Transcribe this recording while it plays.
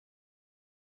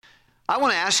I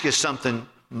want to ask you something,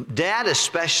 Dad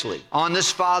especially, on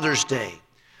this Father's Day.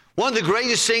 One of the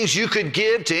greatest things you could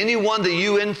give to anyone that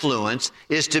you influence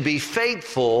is to be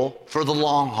faithful for the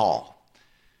long haul.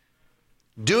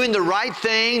 Doing the right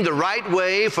thing, the right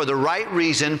way, for the right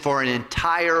reason for an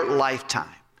entire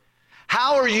lifetime.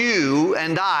 How are you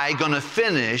and I going to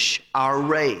finish our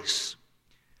race?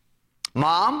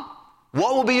 Mom,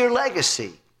 what will be your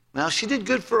legacy? Well, she did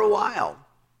good for a while,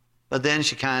 but then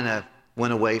she kind of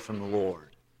went away from the Lord.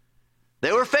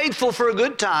 They were faithful for a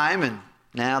good time, and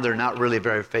now they're not really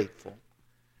very faithful.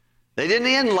 They didn't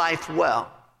end life well.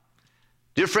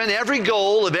 Dear friend, every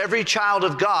goal of every child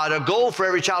of God, a goal for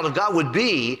every child of God would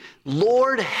be,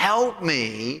 Lord, help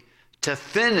me to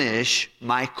finish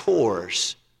my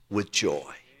course with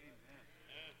joy.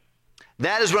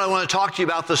 That is what I want to talk to you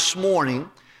about this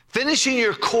morning. Finishing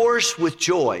your course with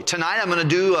joy. Tonight I'm going to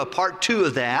do a part 2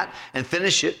 of that and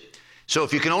finish it. So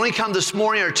if you can only come this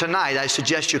morning or tonight, I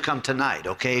suggest you come tonight,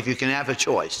 okay? If you can have a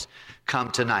choice,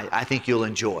 come tonight. I think you'll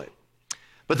enjoy it.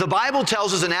 But the Bible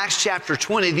tells us in Acts chapter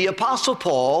 20, the Apostle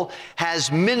Paul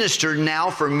has ministered now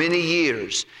for many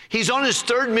years. He's on his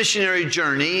 3rd missionary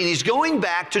journey, and he's going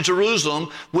back to Jerusalem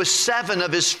with 7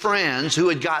 of his friends who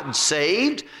had gotten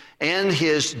saved and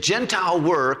his Gentile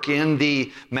work in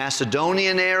the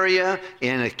Macedonian area,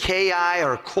 in Achaia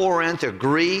or Corinth or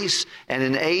Greece, and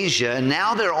in Asia. And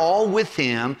now they're all with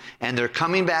him, and they're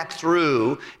coming back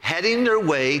through, heading their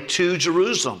way to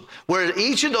Jerusalem, where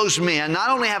each of those men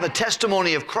not only have a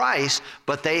testimony of Christ,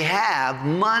 but they have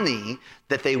money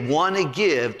that they want to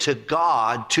give to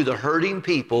God, to the hurting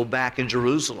people back in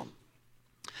Jerusalem.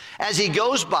 As he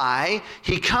goes by,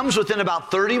 he comes within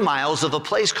about 30 miles of a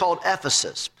place called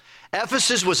Ephesus.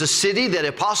 Ephesus was a city that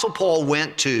Apostle Paul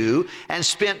went to and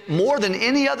spent more than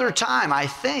any other time, I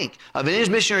think, of his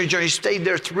missionary journey. He stayed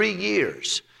there 3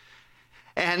 years.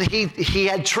 And he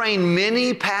had trained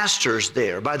many pastors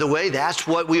there. By the way, that's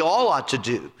what we all ought to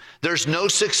do. There's no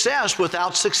success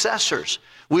without successors.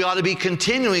 We ought to be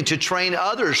continuing to train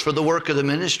others for the work of the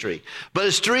ministry. But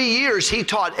it's 3 years he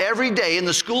taught every day in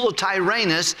the school of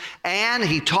Tyrannus, and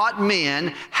he taught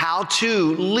men how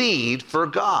to lead for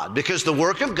God. Because the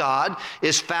work of God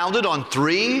is founded on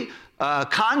 3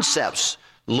 concepts: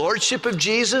 lordship of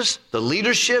Jesus, the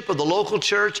leadership of the local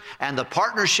church, and the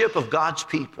partnership of God's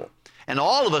people. And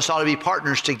all of us ought to be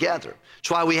partners together.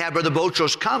 That's why we have Brother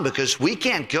Botros come, because we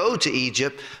can't go to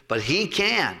Egypt, but he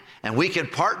can. And we can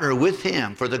partner with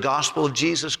him for the gospel of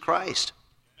Jesus Christ.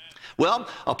 Well,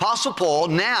 Apostle Paul,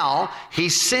 now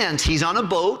he's on a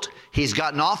boat. He's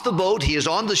gotten off the boat. He is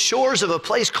on the shores of a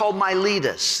place called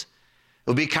Miletus. It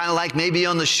would be kind of like maybe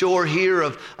on the shore here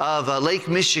of Lake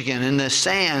Michigan in the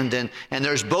sand, and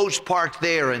there's boats parked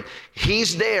there. And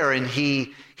he's there, and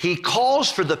he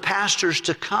calls for the pastors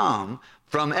to come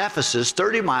from Ephesus,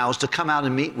 30 miles, to come out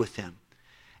and meet with him.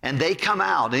 And they come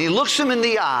out, and he looks them in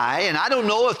the eye, and I don't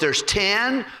know if there's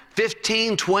 10,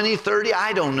 15, 20, 30,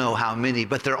 I don't know how many,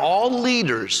 but they're all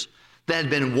leaders that had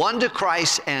been won to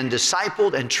Christ and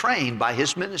discipled and trained by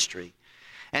his ministry.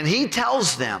 And he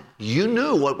tells them, you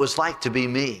knew what it was like to be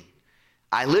me.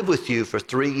 I lived with you for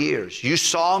 3 years. You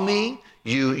saw me,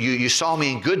 you saw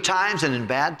me in good times and in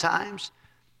bad times,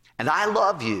 and I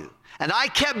love you. And I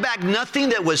kept back nothing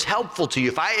that was helpful to you.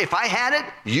 If I had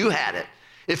it, you had it.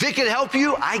 If it could help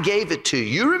you, I gave it to you.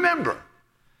 You remember.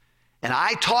 And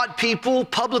I taught people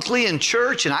publicly in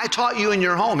church, and I taught you in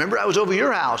your home. Remember, I was over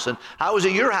your house, and I was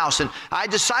at your house, and I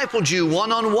discipled you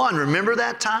one-on-one. Remember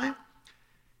that time?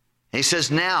 And he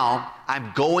says, now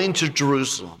I'm going to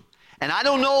Jerusalem. And I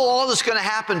don't know all that's going to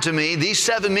happen to me. These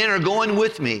 7 men are going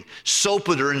with me.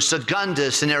 Sopater and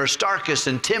Secundus and Aristarchus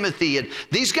and Timothy. And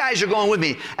these guys are going with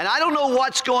me. And I don't know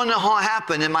what's going to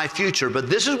happen in my future. But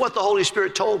this is what the Holy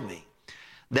Spirit told me.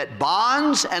 That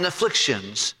bonds and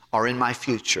afflictions are in my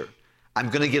future. I'm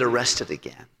going to get arrested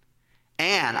again.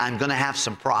 And I'm going to have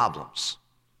some problems.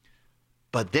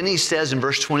 But then he says in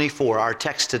verse 24, our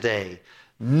text today,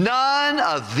 none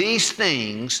of these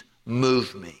things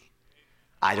move me.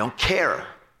 I don't care.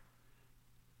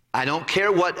 I don't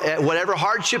care whatever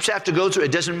hardships I have to go through.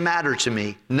 It doesn't matter to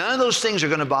me. None of those things are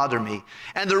going to bother me.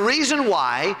 And the reason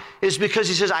why is because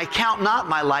he says, I count not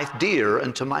my life dear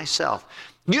unto myself.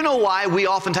 You know why we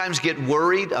oftentimes get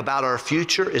worried about our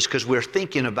future? Is because we're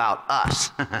thinking about us.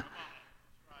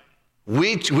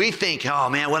 We think, oh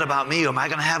man, what about me? Am I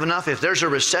going to have enough? If there's a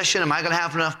recession, am I going to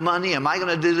have enough money? Am I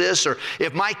going to do this? Or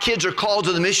if my kids are called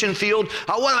to the mission field,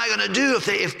 what am I going to do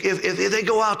if they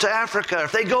go out to Africa,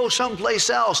 if they go someplace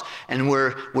else? And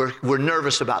we're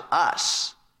nervous about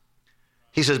us.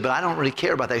 He says, but I don't really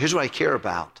care about that. Here's what I care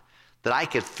about, that I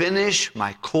could finish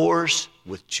my course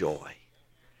with joy.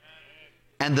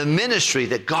 and the ministry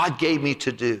that God gave me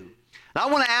to do. And I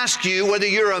want to ask you, whether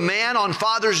you're a man on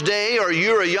Father's Day, or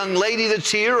you're a young lady that's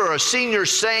here, or a senior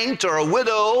saint, or a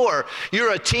widow, or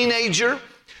you're a teenager,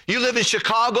 you live in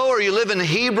Chicago, or you live in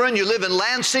Hebron, you live in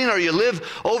Lansing, or you live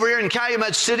over here in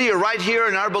Calumet City, or right here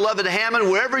in our beloved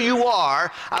Hammond, wherever you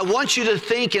are, I want you to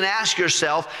think and ask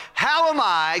yourself, how am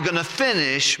I going to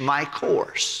finish my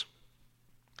course?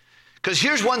 Because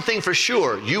here's one thing for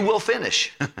sure, you will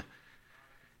finish.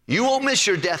 You won't miss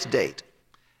your death date.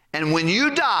 And when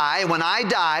you die, when I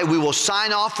die, we will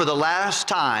sign off for the last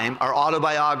time our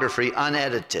autobiography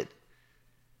unedited.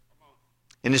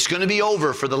 And it's going to be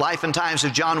over for the life and times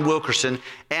of John Wilkerson,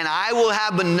 and I will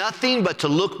have nothing but to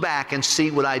look back and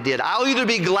see what I did. I'll either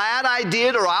be glad I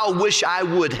did, or I'll wish I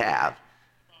would have.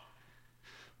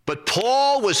 But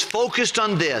Paul was focused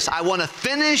on this. I want to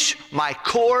finish my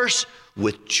course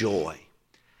with joy.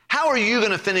 How are you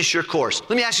going to finish your course?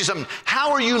 Let me ask you something.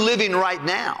 How are you living right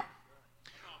now?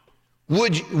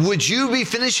 Would you be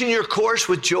finishing your course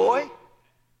with joy?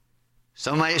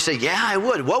 Somebody say, yeah, I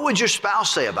would. What would your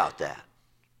spouse say about that?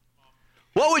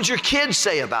 What would your kids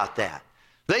say about that?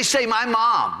 They say, my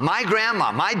mom, my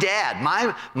grandma, my dad,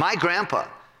 my grandpa,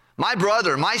 my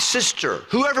brother, my sister,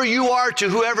 whoever you are to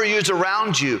whoever is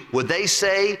around you, would they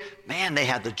say, man, they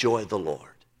had the joy of the Lord?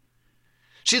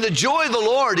 See, the joy of the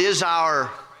Lord is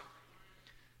our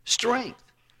strength.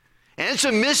 And it's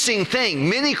a missing thing.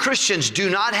 Many Christians do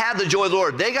not have the joy of the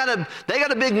Lord. They got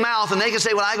a big mouth, and they can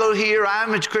say, well, I go here,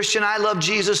 I'm a Christian, I love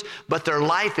Jesus, but their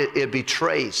life, it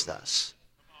betrays us.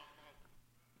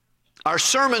 Our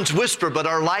sermons whisper, but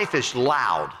our life is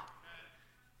loud.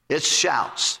 It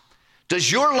shouts.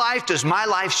 Does my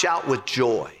life shout with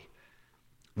joy?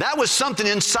 That was something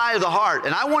inside of the heart.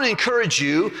 And I want to encourage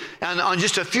you on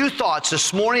just a few thoughts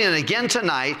this morning and again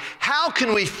tonight. How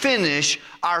can we finish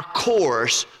our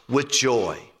course with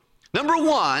joy? Number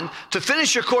one, to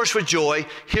finish your course with joy,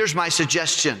 here's my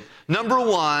suggestion. Number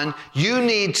one, you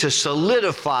need to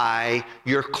solidify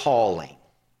your calling.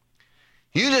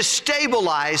 You need to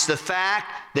stabilize the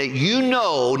fact that you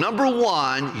know, number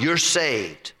one, you're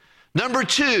saved. Number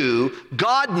two,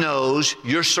 God knows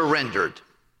you're surrendered.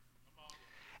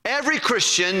 Every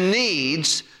Christian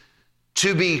needs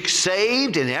to be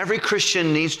saved, and every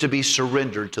Christian needs to be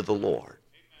surrendered to the Lord.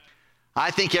 I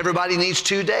think everybody needs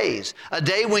 2 days. A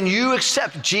day when you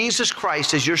accept Jesus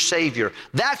Christ as your Savior.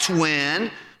 That's when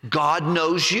God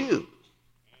knows you.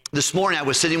 This morning I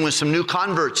was sitting with some new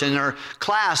converts in our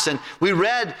class, and we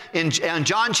read in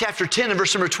John chapter 10 and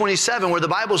verse number 27 where the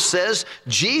Bible says,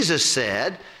 Jesus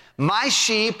said, my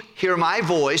sheep hear my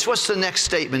voice. What's the next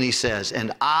statement he says?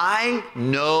 And I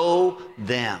know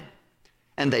them,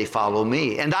 and they follow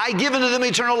me. And I give unto them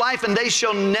eternal life, and they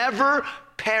shall never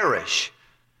perish.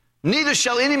 Neither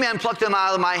shall any man pluck them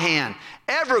out of my hand.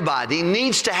 Everybody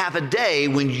needs to have a day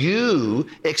when you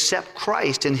accept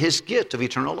Christ and his gift of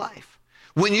eternal life.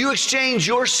 When you exchange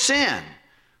your sin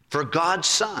for God's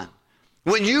Son.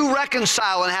 When you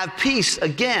reconcile and have peace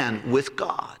again with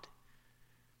God.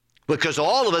 Because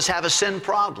all of us have a sin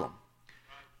problem.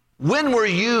 When were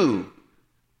you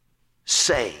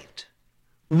saved?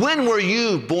 When were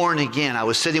you born again? I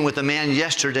was sitting with a man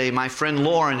yesterday, my friend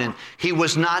Lauren, and he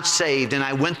was not saved. And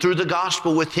I went through the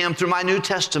gospel with him through my New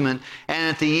Testament.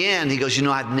 And at the end, he goes, you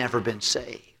know, I've never been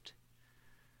saved.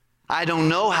 I don't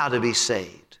know how to be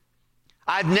saved.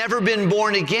 I've never been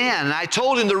born again. And I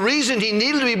told him the reason he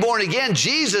needed to be born again,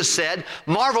 Jesus said,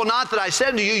 marvel not that I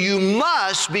said to you, you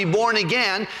must be born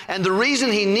again. And the reason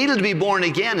he needed to be born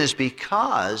again is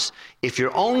because if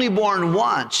you're only born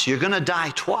once, you're going to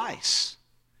die twice.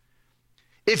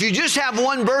 If you just have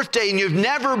one birthday and you've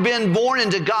never been born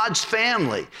into God's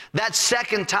family, that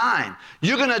second time,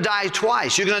 you're going to die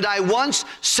twice. You're going to die once,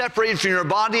 separated from your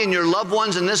body and your loved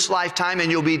ones in this lifetime, and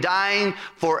you'll be dying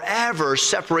forever,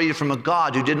 separated from a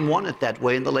God who didn't want it that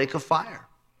way in the lake of fire.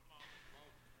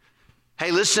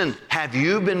 Hey, listen, have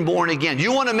you been born again?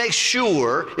 You want to make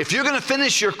sure, if you're going to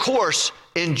finish your course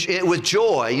with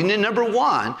joy, you need, number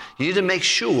one, you need to make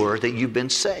sure that you've been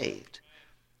saved.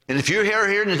 And if you're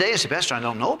here today and say, Pastor, I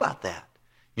don't know about that.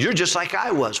 You're just like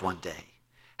I was one day.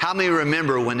 How many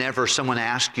remember whenever someone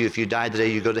asked you if you died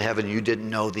today, you go to heaven, you didn't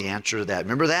know the answer to that?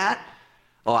 Remember that?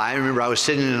 Oh, I remember I was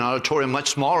sitting in an auditorium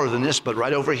much smaller than this, but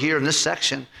right over here in this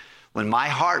section, when my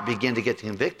heart began to get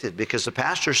convicted because the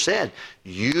pastor said,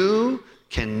 you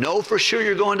can know for sure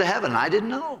you're going to heaven. And I didn't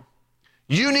know.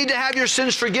 You need to have your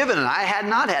sins forgiven, and I had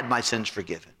not had my sins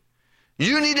forgiven.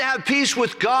 You need to have peace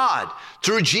with God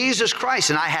through Jesus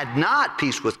Christ. And I had not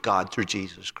peace with God through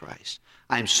Jesus Christ.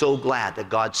 I'm so glad that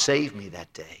God saved me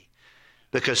that day.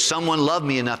 because someone loved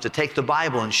me enough to take the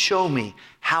Bible and show me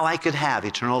how I could have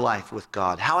eternal life with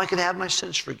God, how I could have my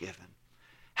sins forgiven,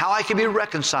 how I could be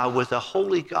reconciled with a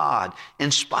holy God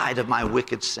in spite of my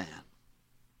wicked sin.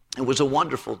 It was a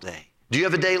wonderful day. Do you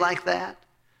have a day like that?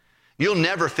 You'll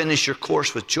never finish your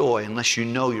course with joy unless you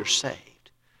know you're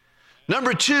saved.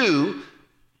 Number two,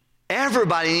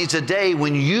 everybody needs a day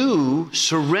when you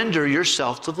surrender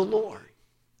yourself to the Lord.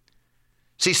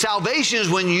 See, salvation is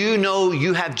when you know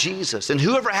you have Jesus, and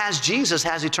whoever has Jesus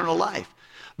has eternal life.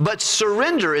 But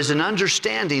surrender is an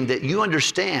understanding that you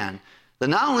understand that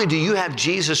not only do you have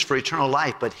Jesus for eternal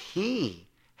life, but He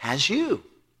has you.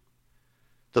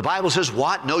 The Bible says,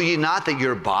 what? Know ye not that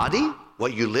your body,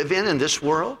 what you live in this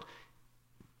world,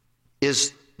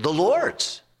 is the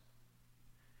Lord's?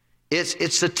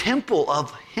 It's the temple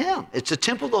of Him. It's the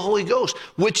temple of the Holy Ghost,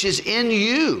 which is in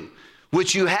you,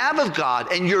 which you have of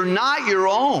God, and you're not your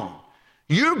own.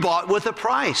 You're bought with a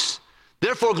price.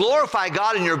 Therefore, glorify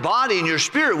God in your body and your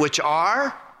spirit, which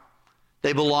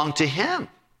they belong to Him.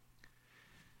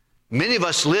 Many of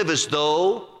us live as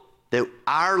though that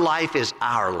our life is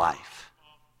our life.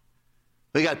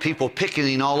 We got people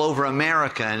picketing all over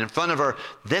America and in front of her,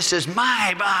 this is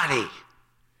my body.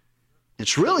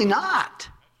 It's really not.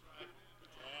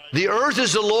 The earth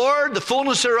is the Lord, the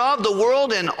fullness thereof, the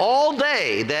world, and all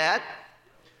they that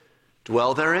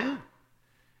dwell therein.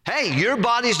 Hey, your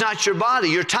body's not your body.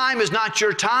 Your time is not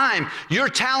your time. Your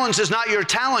talents is not your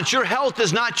talents. Your health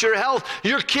is not your health.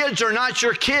 Your kids are not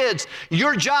your kids.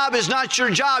 Your job is not your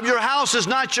job. Your house is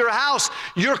not your house.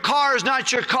 Your car is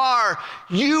not your car.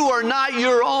 You are not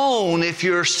your own if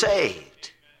you're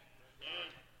saved.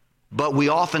 But we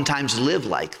oftentimes live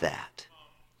like that.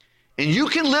 And you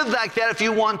can live like that if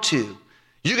you want to.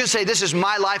 You can say, this is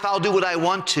my life, I'll do what I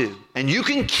want to. And you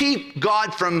can keep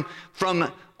God from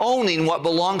owning what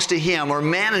belongs to Him or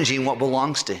managing what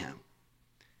belongs to Him.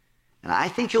 And I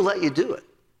think He'll let you do it.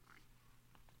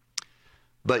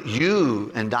 But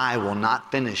you and I will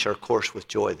not finish our course with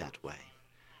joy that way.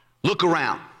 Look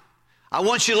around. I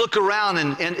want you to look around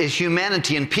in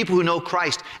humanity and people who know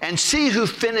Christ and see who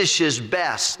finishes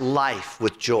best life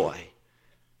with joy.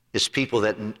 It's people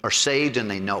that are saved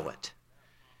and they know it.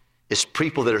 It's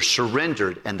people that are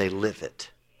surrendered and they live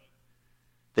it.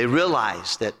 They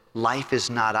realize that life is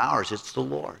not ours, it's the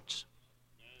Lord's.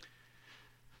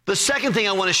 The second thing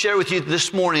I want to share with you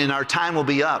this morning, and our time will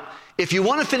be up. If you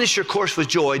want to finish your course with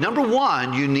joy, number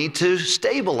one, you need to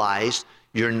stabilize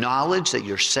your knowledge that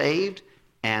you're saved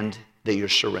and that you're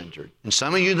surrendered. And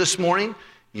some of you this morning,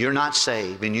 you're not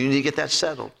saved, and you need to get that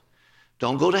settled.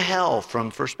 Don't go to hell from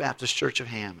First Baptist Church of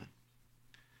Hammond.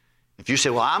 If you say,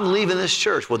 well, I'm leaving this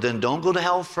church, well, then don't go to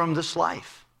hell from this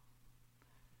life.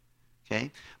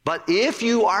 Okay? But if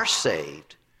you are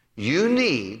saved, you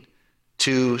need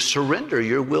to surrender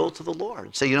your will to the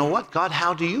Lord. Say, you know what, God,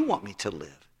 how do you want me to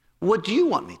live? What do you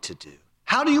want me to do?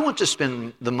 How do you want to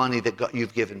spend the money that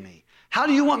you've given me? How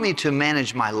do you want me to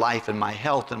manage my life and my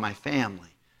health and my family,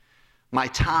 my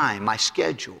time, my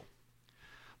schedule?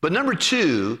 But number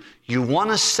two, you want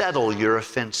to settle your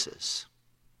offenses.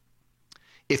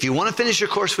 If you want to finish your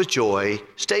course with joy,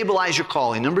 stabilize your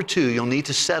calling. Number two, you'll need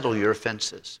to settle your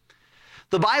offenses.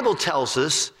 The Bible tells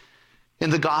us in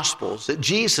the Gospels that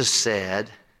Jesus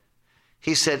said,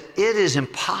 He said, it is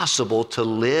impossible to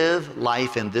live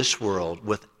life in this world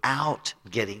without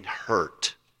getting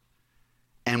hurt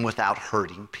and without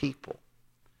hurting people.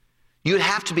 You'd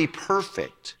have to be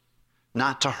perfect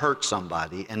not to hurt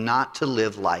somebody and not to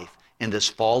live life in this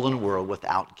fallen world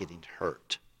without getting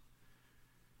hurt.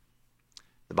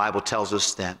 The Bible tells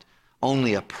us that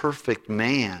only a perfect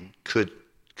man could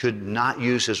not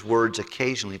use his words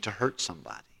occasionally to hurt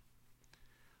somebody.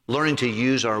 Learning to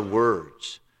use our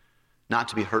words, not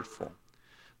to be hurtful.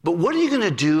 But what are you going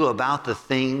to do about the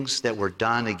things that were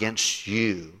done against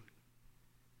you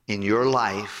in your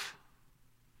life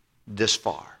this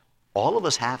far? All of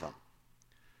us have them.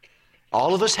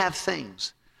 All of us have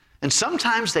things. And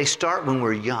sometimes they start when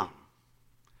we're young.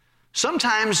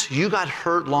 Sometimes you got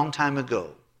hurt a long time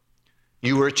ago.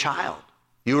 You were a child.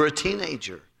 You were a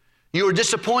teenager. You were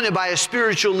disappointed by a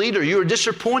spiritual leader. You were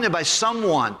disappointed by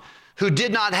someone who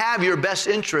did not have your best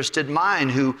interest in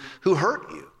mind, who hurt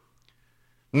you.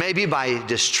 Maybe by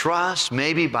distrust,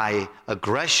 maybe by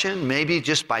aggression, maybe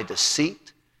just by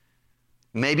deceit.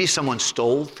 Maybe someone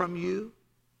stole from you.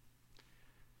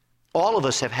 All of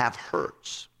us have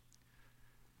hurts.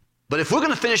 But if we're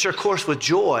going to finish our course with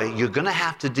joy, you're going to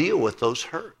have to deal with those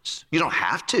hurts. You don't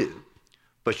have to,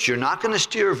 but you're not going to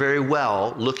steer very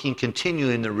well looking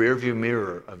continually in the rearview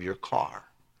mirror of your car.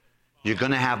 You're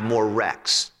going to have more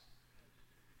wrecks.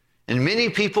 And many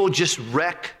people just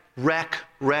wreck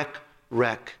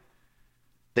wreck.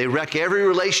 They wreck every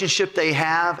relationship they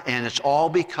have, and it's all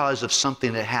because of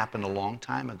something that happened a long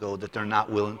time ago that they're not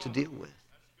willing to deal with.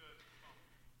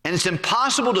 And it's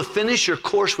impossible to finish your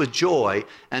course with joy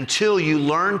until you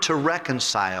learn to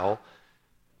reconcile,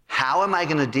 how am I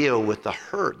going to deal with the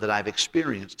hurt that I've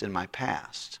experienced in my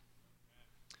past?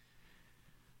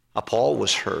 Paul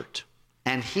was hurt,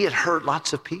 and he had hurt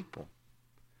lots of people.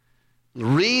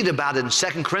 Read about it in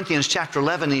 2 Corinthians chapter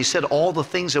 11, and he said all the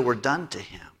things that were done to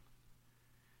him.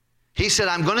 He said,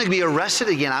 I'm going to be arrested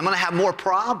again. I'm going to have more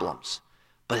problems,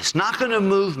 but it's not going to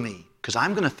move me because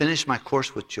I'm going to finish my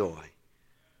course with joy.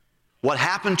 What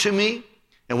happened to me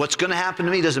and what's going to happen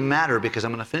to me doesn't matter because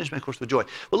I'm going to finish my course with joy.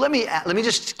 Well, let me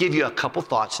just give you a couple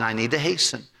thoughts, and I need to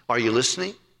hasten. Are you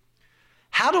listening?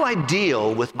 How do I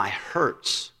deal with my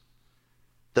hurts,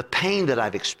 the pain that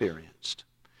I've experienced?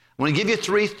 I'm going to give you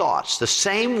 3 thoughts, the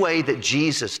same way that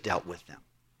Jesus dealt with them.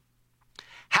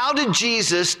 How did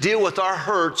Jesus deal with our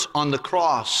hurts on the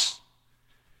cross?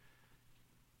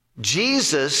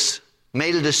 Jesus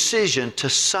made a decision to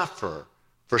suffer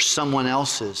for someone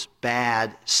else's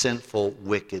bad, sinful,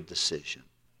 wicked decision.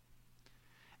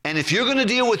 And if you're going to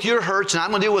deal with your hurts and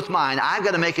I'm going to deal with mine, I've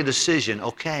got to make a decision.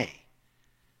 Okay,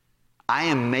 I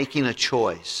am making a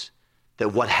choice that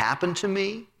what happened to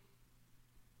me,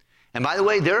 and by the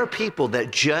way, there are people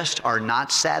that just are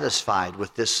not satisfied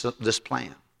with this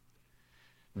plan.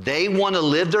 They want to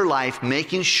live their life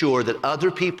making sure that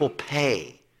other people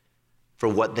pay for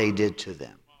what they did to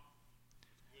them.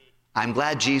 I'm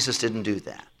glad Jesus didn't do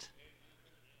that.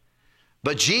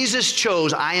 But Jesus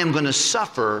chose, I am going to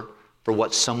suffer for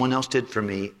what someone else did for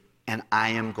me, and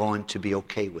I am going to be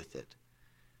okay with it.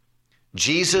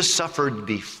 Jesus suffered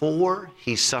before,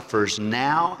 he suffers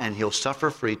now, and he'll suffer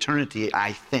for eternity,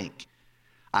 I think.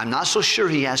 I'm not so sure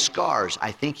he has scars.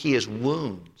 I think he has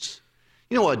wounds.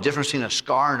 You know what the difference between a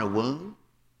scar and a wound?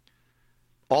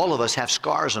 All of us have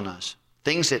scars on us.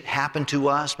 Things that happened to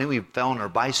us, maybe we fell on our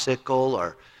bicycle,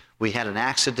 or we had an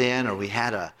accident, or we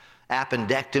had an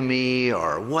appendectomy,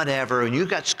 or whatever, and you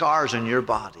got scars on your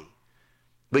body.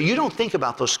 But you don't think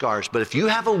about those scars. But if you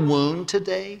have a wound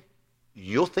today,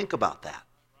 you'll think about that.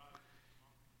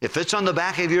 If it's on the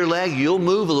back of your leg, you'll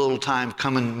move a little time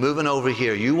moving over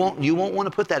here. You won't want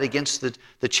to put that against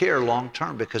the chair long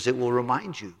term because it will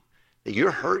remind you that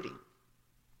you're hurting.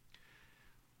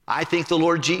 I think the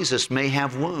Lord Jesus may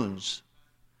have wounds,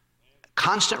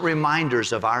 constant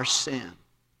reminders of our sin.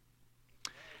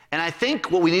 And I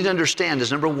think what we need to understand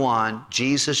is, number one,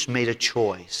 Jesus made a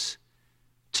choice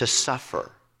to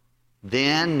suffer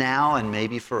then, now, and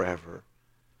maybe forever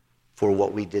for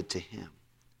what we did to him.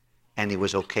 And he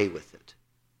was okay with it.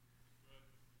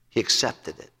 He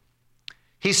accepted it.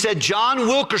 He said, John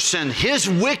Wilkerson, his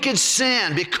wicked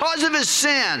sin, because of his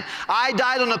sin, I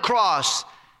died on the cross.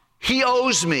 He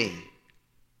owes me,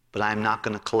 but I'm not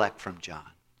going to collect from John.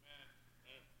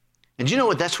 And you know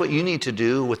what? That's what you need to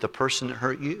do with the person that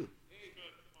hurt you.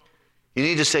 You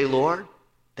need to say, Lord,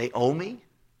 they owe me.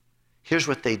 Here's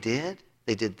what they did.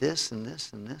 They did this and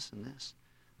this and this and this.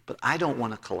 But I don't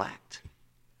want to collect.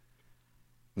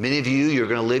 Many of you, you're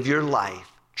going to live your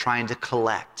life trying to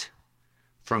collect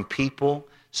from people,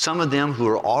 some of them who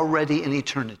are already in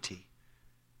eternity,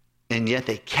 and yet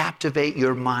they captivate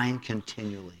your mind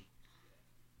continually.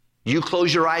 You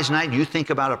close your eyes at night, you think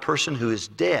about a person who is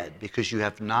dead because you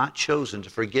have not chosen to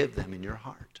forgive them in your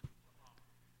heart.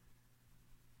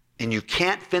 And you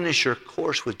can't finish your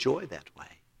course with joy that way.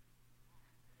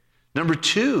 Number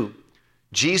two,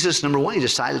 Jesus, number one, he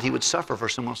decided he would suffer for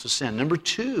someone else's sin. Number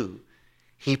two,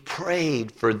 he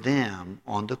prayed for them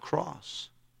on the cross.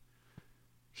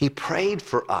 He prayed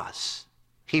for us.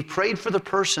 He prayed for the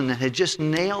person that had just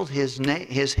nailed his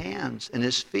hands and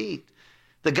his feet.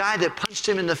 The guy that punched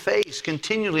him in the face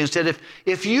continually and said,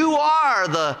 if you are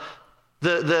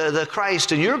the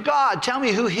Christ and you're God, tell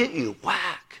me who hit you.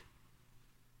 Whack.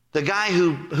 The guy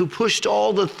who pushed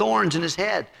all the thorns in his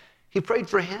head, he prayed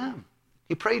for him.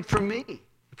 He prayed for me.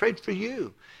 He prayed for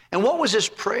you. And what was his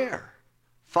prayer?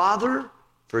 Father,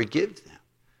 forgive them.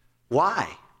 Why?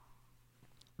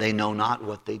 They know not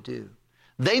what they do.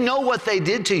 They know what they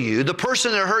did to you. The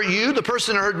person that hurt you, the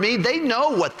person that hurt me, they know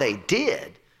what they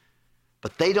did.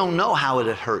 But they don't know how it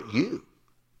had hurt you.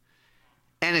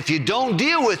 And if you don't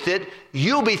deal with it,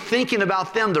 you'll be thinking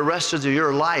about them the rest of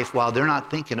your life while they're not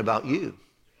thinking about you.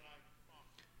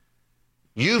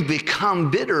 You've become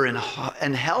bitter and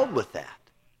held with that.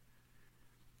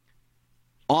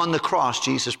 On the cross,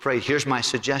 Jesus prayed, here's my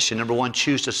suggestion. Number one,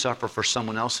 choose to suffer for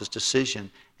someone else's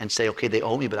decision and say, okay, they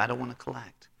owe me, but I don't want to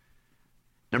collect.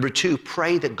 Number two,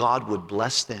 pray that God would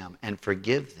bless them and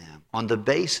forgive them on the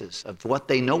basis of what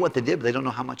they know what they did, but they don't know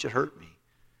how much it hurt me.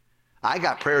 I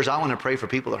got prayers I want to pray for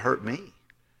people that hurt me.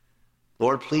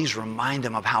 Lord, please remind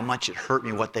them of how much it hurt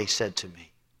me what they said to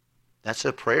me. That's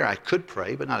a prayer I could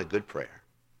pray, but not a good prayer.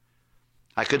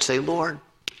 I could say, Lord,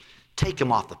 take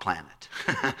them off the planet.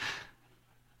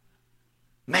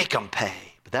 Make them pay.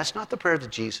 But that's not the prayer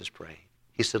that Jesus prayed.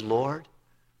 He said, Lord,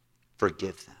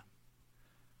 forgive them,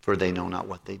 for they know not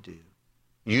what they do.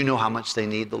 You know how much they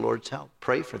need the Lord's help.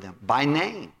 Pray for them by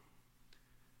name.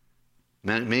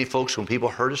 Many folks, when people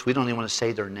hurt us, we don't even want to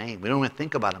say their name. We don't want to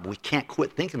think about them. We can't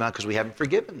quit thinking about it because we haven't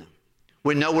forgiven them.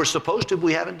 We know we're supposed to, but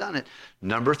we haven't done it.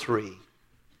 Number three,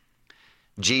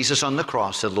 Jesus on the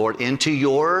cross said, Lord, into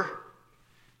your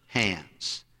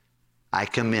hands I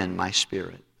commend my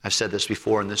spirit. I've said this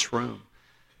before in this room.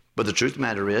 But the truth of the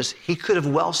matter is, he could have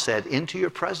well said, into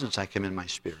your presence I commend my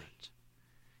spirit.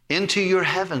 Into your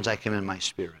heavens I commend my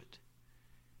spirit.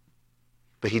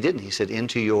 But he didn't. He said,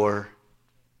 into your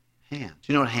hands.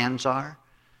 You know what hands are?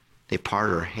 They part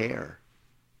our hair.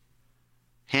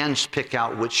 Hands pick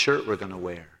out which shirt we're going to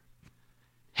wear.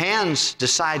 Hands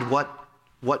decide what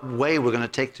way we're going to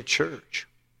take to church.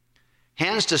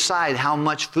 Hands decide how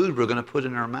much food we're going to put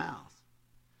in our mouth.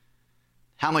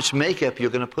 How much makeup you're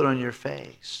going to put on your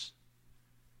face.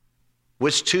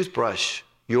 Which toothbrush,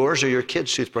 yours or your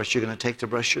kid's toothbrush, you're going to take to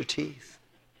brush your teeth.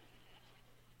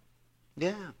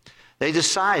 Yeah. They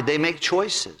decide. They make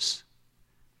choices.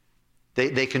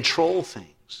 They control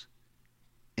things.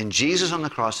 And Jesus on the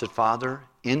cross said, Father,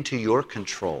 into your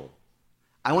control.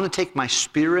 I want to take my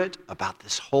spirit about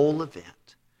this whole event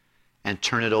and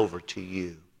turn it over to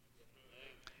you.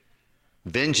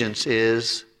 Vengeance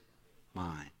is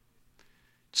mine.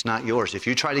 It's not yours. If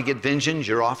you try to get vengeance,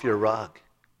 you're off your rug.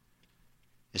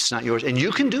 It's not yours. And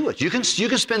you can do it. You can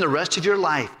spend the rest of your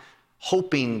life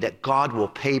hoping that God will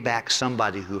pay back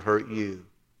somebody who hurt you.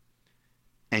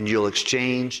 And you'll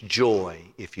exchange joy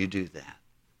if you do that.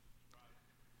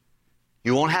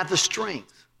 You won't have the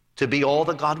strength to be all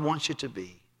that God wants you to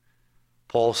be.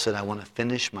 Paul said, I want to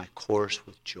finish my course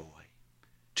with joy.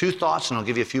 Two thoughts, and I'll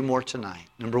give you a few more tonight.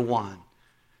 Number one,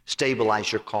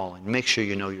 stabilize your calling. Make sure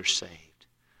you know you're saved.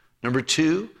 Number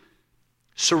two,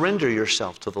 surrender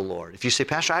yourself to the Lord. If you say,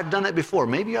 Pastor, I've done that before,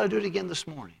 maybe you ought to do it again this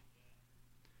morning.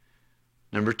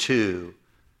 Number two,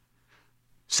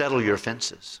 settle your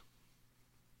offenses.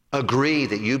 Agree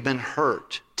that you've been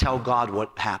hurt. Tell God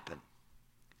what happened.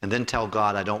 And then tell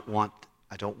God, I don't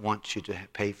want you to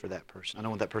pay for that person. I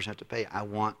don't want that person to have to pay. I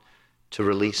want to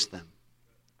release them.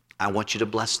 I want you to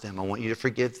bless them. I want you to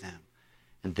forgive them.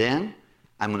 And then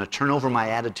I'm going to turn over my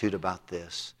attitude about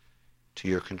this to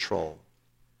your control.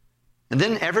 And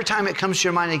then every time it comes to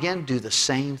your mind again, do the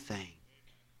same thing.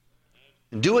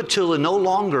 And do it till it no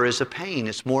longer is a pain.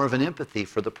 It's more of an empathy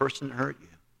for the person that hurt you.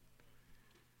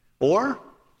 Or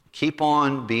keep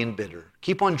on being bitter.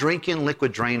 Keep on drinking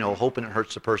liquid Drano, hoping it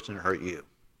hurts the person that hurt you.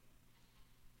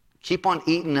 Keep on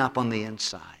eating up on the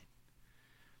inside.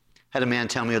 Had a man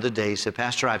tell me the other day, he said,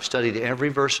 Pastor, I've studied every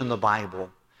verse in the Bible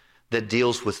that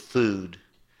deals with food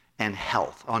and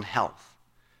health, on health.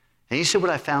 And he said what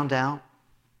I found out?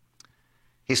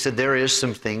 He said there is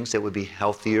some things that would be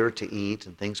healthier to eat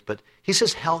and things, but he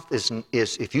says health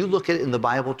is if you look at it in the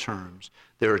Bible terms,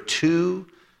 there are two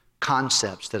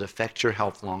concepts that affect your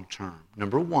health long term.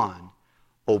 Number one,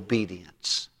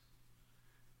 obedience.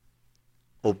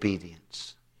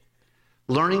 Obedience.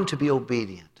 Learning to be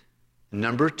obedient.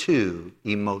 Number two,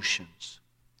 emotions.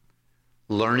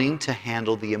 Learning to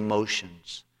handle the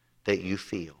emotions that you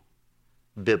feel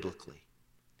biblically.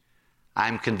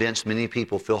 I'm convinced many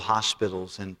people fill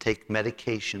hospitals and take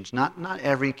medications. Not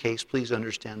every case, please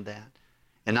understand that.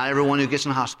 And not everyone who gets in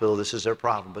the hospital, this is their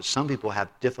problem. But some people have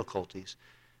difficulties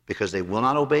because they will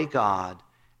not obey God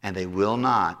and they will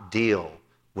not deal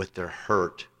with their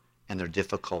hurt and their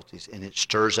difficulties. And it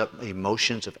stirs up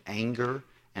emotions of anger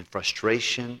and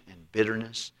frustration and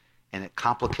bitterness, and it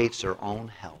complicates their own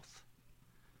health.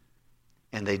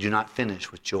 And they do not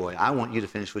finish with joy. I want you to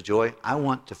finish with joy. I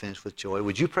want to finish with joy.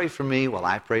 Would you pray for me while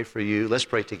I pray for you? Let's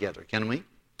pray together, can we?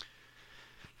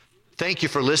 Thank you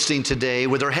for listening today.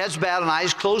 With our heads bowed and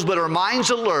eyes closed, but our minds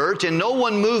alert and no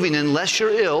one moving unless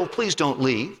you're ill, please don't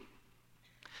leave.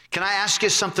 Can I ask you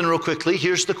something real quickly?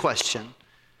 Here's the question.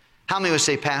 How many would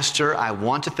say, Pastor, I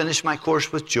want to finish my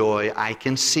course with joy. I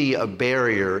can see a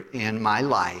barrier in my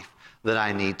life that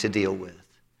I need to deal with.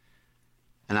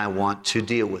 And I want to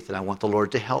deal with it. I want the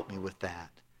Lord to help me with that.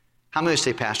 How many would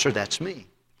say, Pastor, that's me.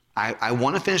 I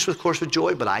want to finish with course with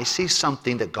joy, but I see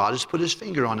something that God has put his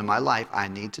finger on in my life I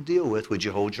need to deal with. Would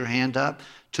you hold your hand up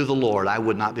to the Lord? I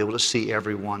would not be able to see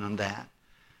everyone on that.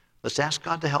 Let's ask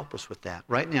God to help us with that.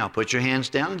 Right now, put your hands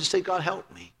down and just say, God,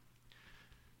 help me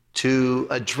to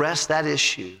address that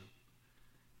issue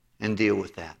and deal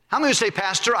with that. How many would say,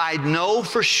 Pastor, I know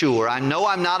for sure, I know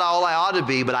I'm not all I ought to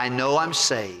be, but I know I'm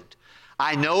saved.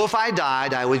 I know if I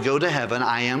died, I would go to heaven.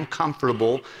 I am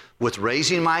comfortable with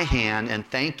raising my hand and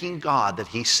thanking God that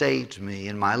He saved me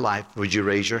in my life. Would you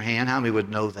raise your hand? How many would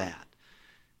know that?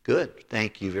 Good.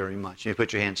 Thank you very much. You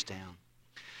put your hands down.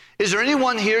 Is there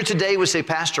anyone here today who would say,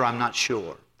 Pastor, I'm not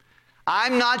sure.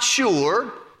 I'm not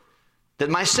sure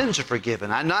that my sins are forgiven.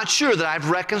 I'm not sure that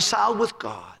I've reconciled with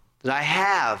God, that I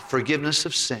have forgiveness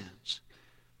of sins,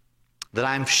 that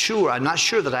I'm not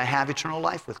sure that I have eternal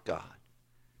life with God.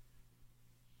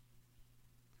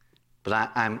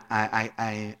 But I'm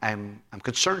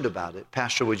concerned about it.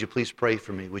 Pastor, would you please pray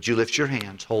for me? Would you lift your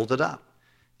hands? Hold it up.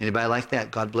 Anybody like that?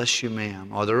 God bless you,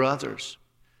 ma'am. Are there others?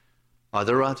 Are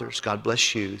there others? God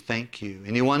bless you. Thank you.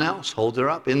 Anyone else? Hold her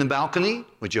up. In the balcony,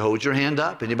 would you hold your hand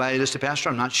up? Anybody that say, Pastor,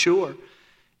 I'm not sure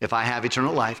if I have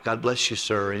eternal life. God bless you,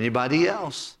 sir. Anybody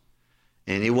else?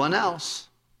 Anyone else?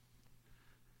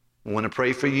 I want to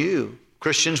pray for you.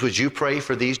 Christians, would you pray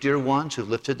for these dear ones who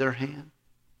lifted their hand?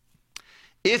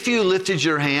 If you lifted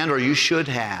your hand, or you should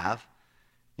have,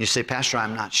 you say, Pastor,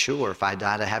 I'm not sure if I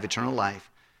died, I have eternal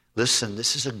life. Listen,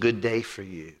 this is a good day for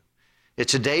you.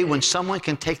 It's a day when someone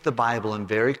can take the Bible and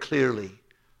very clearly,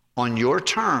 on your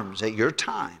terms, at your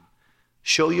time,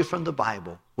 show you from the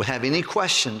Bible. We'll have any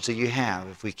questions that you have.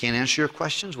 If we can't answer your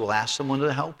questions, we'll ask someone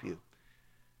to help you.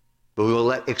 But we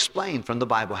will explain from the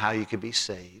Bible how you can be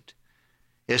saved.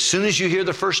 As soon as you hear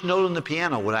the first note on the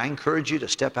piano, would I encourage you to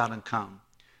step out and come?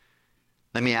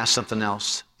 Let me ask something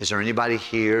else. Is there anybody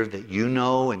here that you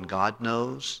know and God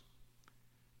knows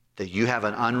that you have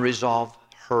an unresolved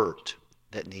hurt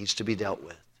that needs to be dealt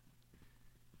with?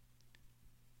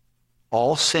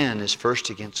 All sin is first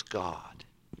against God,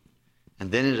 and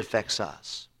then it affects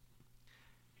us.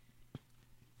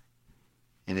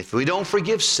 And if we don't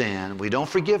forgive sin, we don't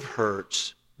forgive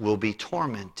hurts, we'll be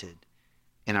tormented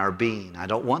in our being. I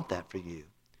don't want that for you.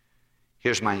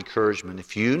 Here's my encouragement.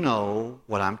 If you know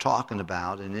what I'm talking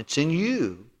about and it's in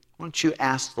you, why don't you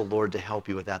ask the Lord to help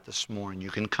you with that this morning?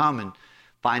 You can come and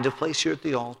find a place here at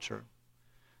the altar.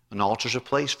 An altar's a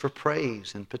place for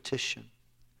praise and petition.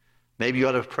 Maybe you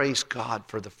ought to praise God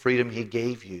for the freedom He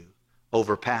gave you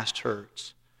over past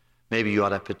hurts. Maybe you ought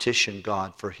to petition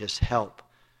God for His help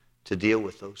to deal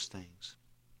with those things.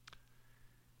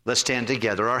 Let's stand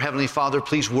together. Our Heavenly Father,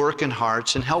 please work in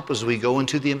hearts and help as we go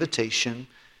into the invitation.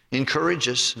 Encourage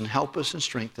us and help us and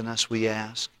strengthen us, we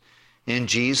ask. In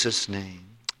Jesus' name,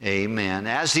 amen.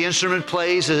 As the instrument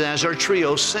plays and as our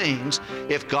trio sings,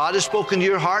 if God has spoken to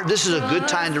your heart, this is a good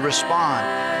time to respond.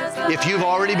 If you've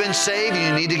already been saved and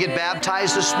you need to get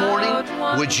baptized this morning,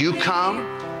 would you come?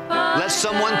 Let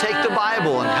someone take the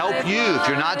Bible and help you, if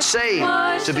you're not saved,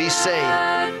 to be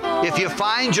saved. If you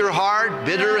find your heart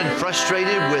bitter and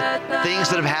frustrated with things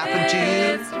that have happened to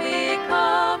you,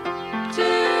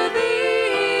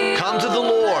 come to the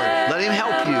Lord. Let Him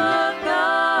help you.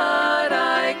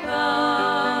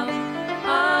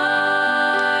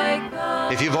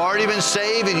 If you've already been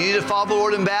saved and you need to follow the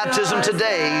Lord in baptism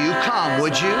today, you come,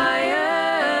 would you? I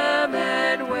am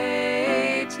and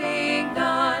waiting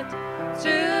not to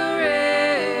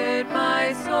rid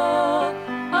my soul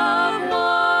of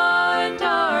one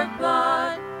dark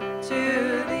thought,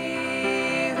 to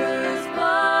Thee whose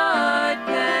blood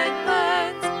can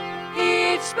cleanse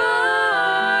each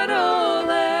spot, O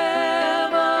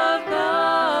Lamb of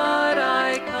God,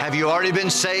 I come. Have you already been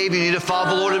saved? You need to follow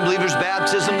the Lord in believer's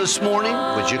baptism this morning?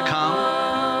 Would you come?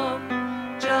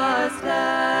 Just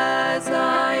as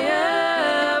I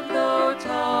am, though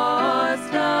tossed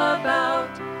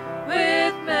about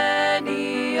with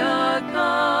many a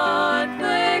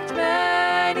conflict,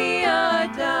 many a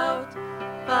doubt,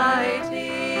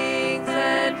 fightings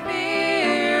and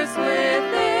fears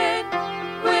within,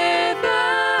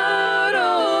 without,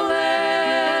 O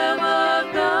Lamb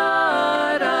of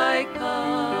God, I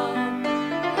come,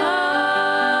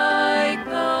 I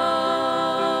come.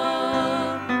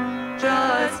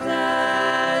 Just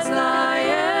as I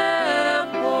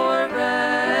am, poor,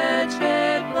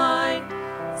 wretched, blind,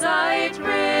 sight,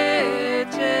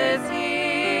 riches,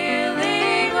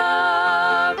 healing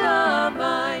of the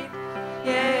mind,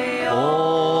 yea,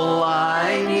 All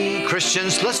I need.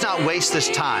 Christians, let's not waste this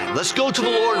time. Let's go to the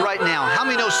Lord right now. How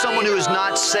many know someone who is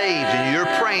not saved and you're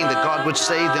praying that God would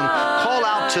save them? Call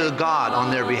out to God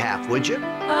on their behalf, would you?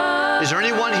 Is there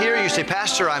anyone here you say,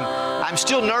 Pastor, I'm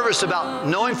still nervous about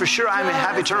knowing for sure I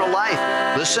have eternal life?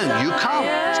 Listen, you come.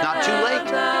 It's not too late.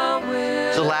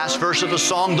 It's the last verse of the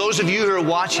song. Those of you who are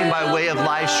watching by way of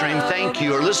live stream, thank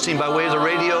you. Or listening by way of the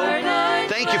radio,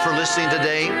 thank you for listening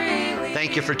today.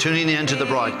 Thank you for tuning in to the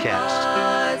broadcast.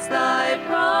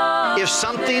 If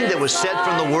something that was said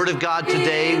from the Word of God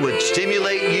today would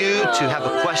stimulate you to have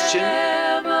a question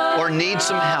or need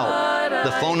some help,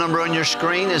 the phone number on your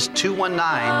screen is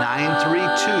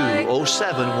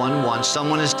 219-932-0711.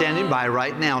 Someone is standing by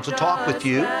right now to talk with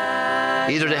you,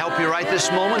 either to help you right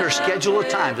this moment or schedule a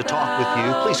time to talk with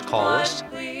you. Please call us.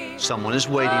 Someone is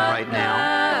waiting right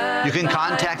now. You can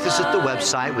contact us at the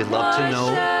website. We'd love to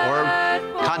know. Or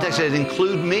contact us at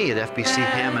includeme at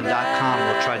fbchammond.com.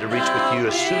 We'll try to reach with you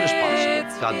as soon as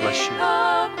possible. God bless you.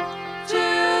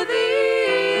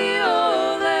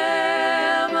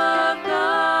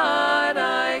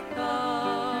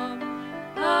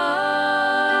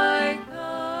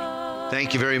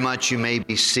 Thank you very much. You may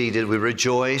be seated. We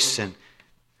rejoice. And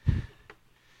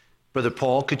Brother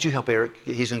Paul, could you help Eric?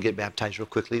 He's going to get baptized real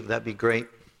quickly. Would that be great?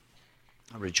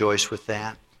 I rejoice with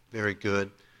that. Very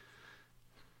good.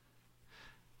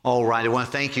 All right, I want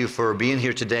to thank you for being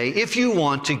here today. If you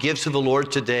want to give to the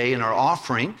Lord today in our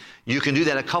offering, you can do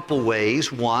that a couple ways.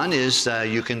 One is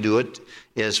you can do it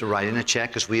is writing a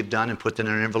check, as we've done, and put it in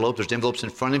an envelope. There's envelopes in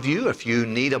front of you. If you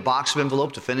need a box of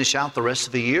envelope to finish out the rest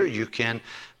of the year, you can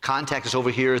contact us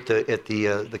over here at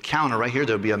the counter right here.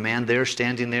 There'll be a man there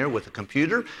standing there with a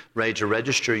computer ready to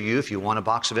register you if you want a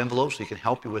box of envelopes. We can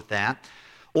help you with that.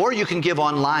 Or you can give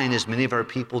online, as many of our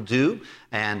people do.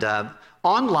 And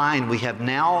online, we have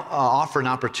now offered an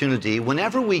opportunity.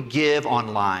 Whenever we give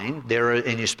online,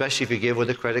 and especially if you give with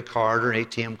a credit card or an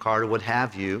ATM card or what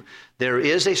have you, there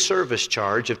is a service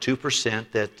charge of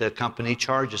 2% that the company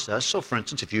charges us. So, for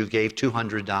instance, if you gave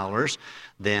 $200,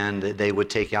 then they would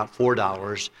take out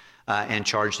 $4 and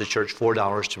charge the church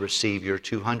 $4 to receive your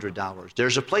 $200.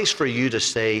 There's a place for you to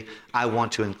say, I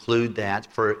want to include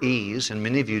that for ease, and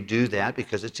many of you do that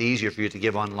because it's easier for you to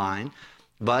give online.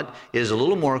 But it's a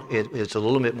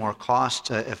little bit more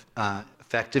cost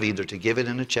effective either to give it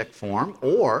in a check form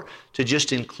or to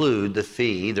just include the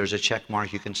fee. There's a check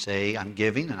mark you can say, I'm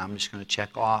giving, and I'm just going to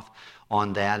check off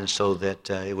on that, and so that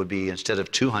it would be, instead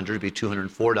of $200, it'd be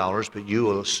 $204, but you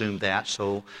will assume that,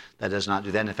 so that does not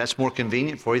do that. And if that's more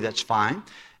convenient for you, that's fine.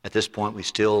 At this point, we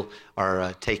still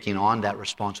are taking on that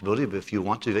responsibility, but if you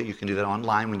want to do that, you can do that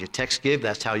online. When you text give,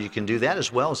 that's how you can do that,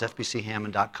 as well as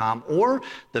fbchammond.com or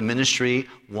the Ministry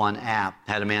One app.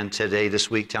 I had a man today, this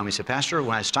week, tell me, he said, Pastor,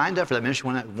 when I signed up for that Ministry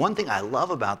One app, one thing I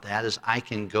love about that is I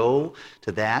can go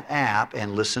to that app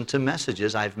and listen to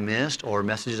messages I've missed or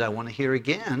messages I want to hear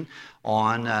again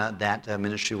on that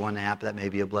Ministry One app. That may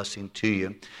be a blessing to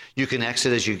you. You can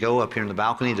exit as you go up here in the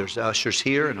balcony. There's ushers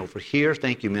here and over here.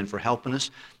 Thank you, men, for helping us.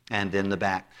 And then the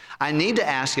back. I need to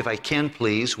ask, if I can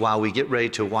please, while we get ready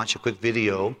to watch a quick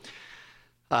video,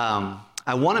 I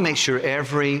want to make sure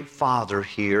every father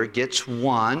here gets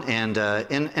one. And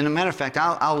a matter of fact,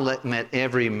 I'll let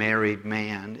every married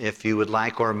man, if you would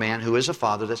like, or a man who is a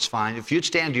father, that's fine. If you'd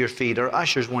stand to your feet, our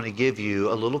ushers want to give you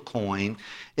a little coin.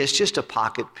 It's just a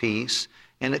pocket piece.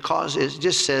 And it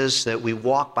just says that we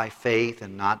walk by faith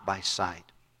and not by sight.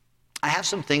 I have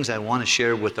some things I want to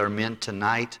share with our men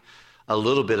tonight. A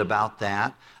little bit about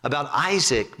that, about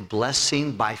Isaac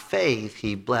blessing by faith.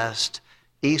 He blessed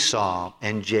Esau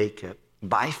and Jacob.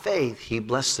 By faith, he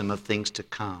blessed them of things to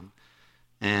come.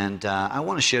 And I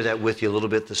want to share that with you a little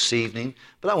bit this evening.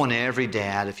 But I want every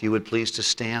dad, if you would please, to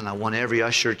stand. I want every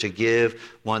usher to give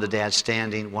one of the dads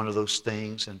standing one of those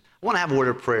things. And I want to have a word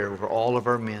of prayer over all of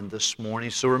our men this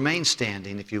morning. So remain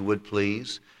standing, if you would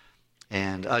please.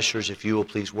 And ushers, if you will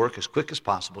please work as quick as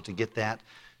possible to get that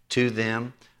to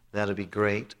them. That'll be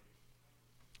great.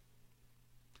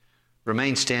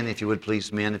 Remain standing, if you would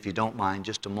please, men, if you don't mind,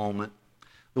 just a moment.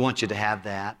 We want you to have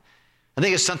that. I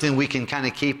think it's something we can kind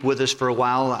of keep with us for a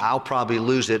while. I'll probably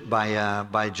lose it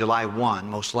by July 1,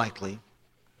 most likely.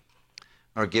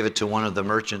 Or give it to one of the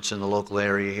merchants in the local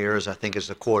area here, as I think is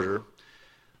a quarter.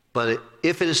 But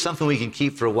if it is something we can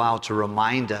keep for a while to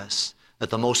remind us that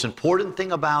the most important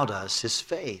thing about us is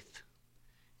faith.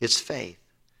 It's faith.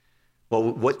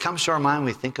 Well, what comes to our mind when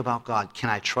we think about God? Can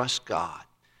I trust God?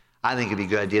 I think it'd be a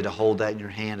good idea to hold that in your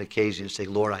hand occasionally and say,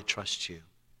 Lord, I trust you.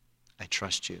 I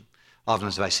trust you. Often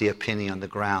if I see a penny on the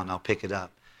ground, I'll pick it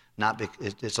up.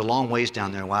 It's a long ways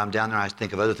down there. While I'm down there, I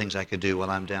think of other things I could do while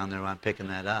I'm down there while I'm picking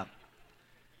that up.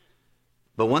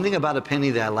 But one thing about a penny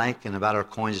that I like and about our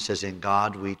coins, it says, in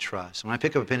God we trust. When I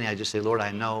pick up a penny, I just say, Lord,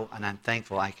 I know and I'm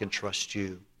thankful I can trust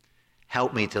you.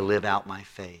 Help me to live out my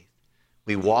faith.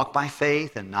 We walk by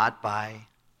faith and not by.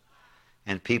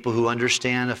 And people who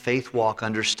understand a faith walk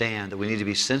understand that we need to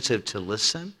be sensitive to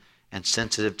listen and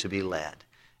sensitive to be led.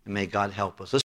 And may God help us. Let's